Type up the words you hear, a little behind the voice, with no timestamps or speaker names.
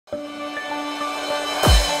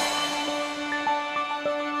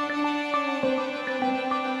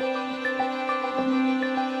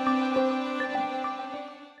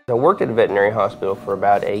I worked at a veterinary hospital for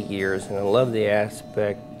about 8 years, and I love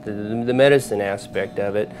the medicine aspect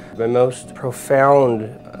of it. My most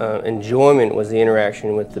profound enjoyment was the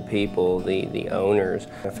interaction with the people, the owners.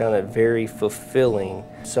 I found it very fulfilling,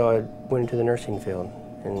 so I went into the nursing field,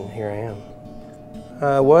 and here I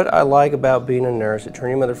am. What I like about being a nurse at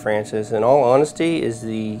Trinity Mother Francis, in all honesty, is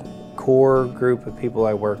the core group of people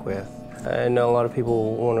I work with. I know a lot of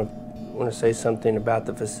people want to say something about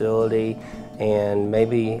the facility, and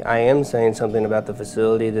maybe I am saying something about the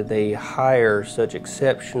facility, that they hire such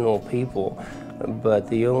exceptional people. But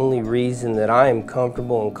the only reason that I am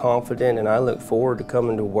comfortable and confident and I look forward to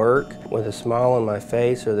coming to work with a smile on my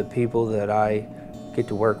face are the people that I get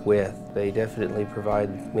to work with. They definitely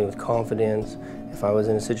provide me with confidence. If I was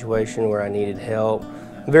in a situation where I needed help,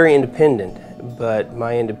 I'm very independent, but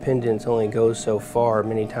my independence only goes so far.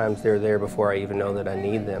 Many times they're there before I even know that I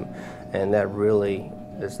need them, and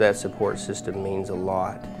that support system means a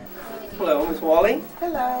lot. Hello, Miss Wally.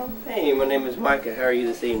 Hello. Hey, my name is Micah. How are you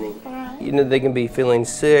this evening? All right. You know, they can be feeling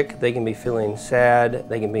sick, they can be feeling sad,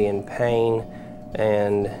 they can be in pain,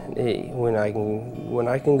 and when I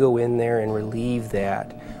can go in there and relieve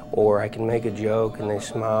that, or I can make a joke and they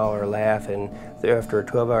smile or laugh, and after a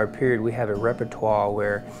 12-hour period we have a repertoire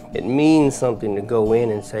where it means something to go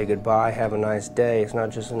in and say goodbye, have a nice day. It's not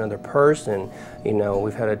just another person. You know,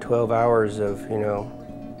 we've had 12 hours of, you know,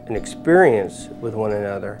 an experience with one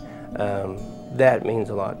another. That means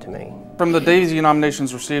a lot to me. From the Daisy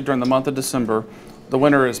nominations received during the month of December, the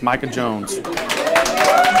winner is Micha Jones.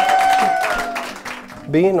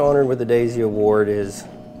 Being honored with the Daisy Award is,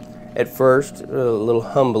 at first, a little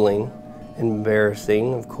humbling,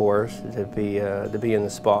 embarrassing, of course, to be in the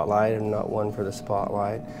spotlight. I'm not one for the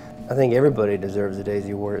spotlight. I think everybody deserves a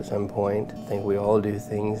Daisy Award at some point. I think we all do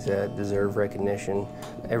things that deserve recognition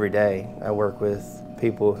every day. I work with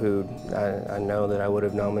people who I know that I would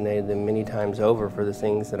have nominated them many times over for the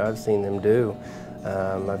things that I've seen them do.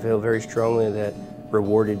 I feel very strongly that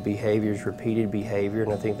rewarded behavior is repeated behavior,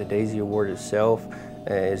 and I think the Daisy Award itself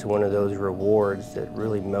is one of those rewards that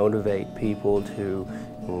really motivate people to,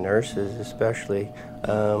 nurses especially,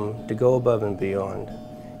 to go above and beyond.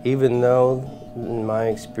 Even though, in my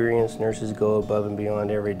experience, nurses go above and beyond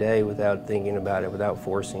every day without thinking about it, without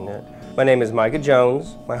forcing it. My name is Micha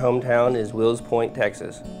Jones. My hometown is Wills Point,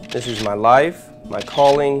 Texas. This is my life, my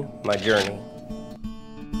calling, my journey.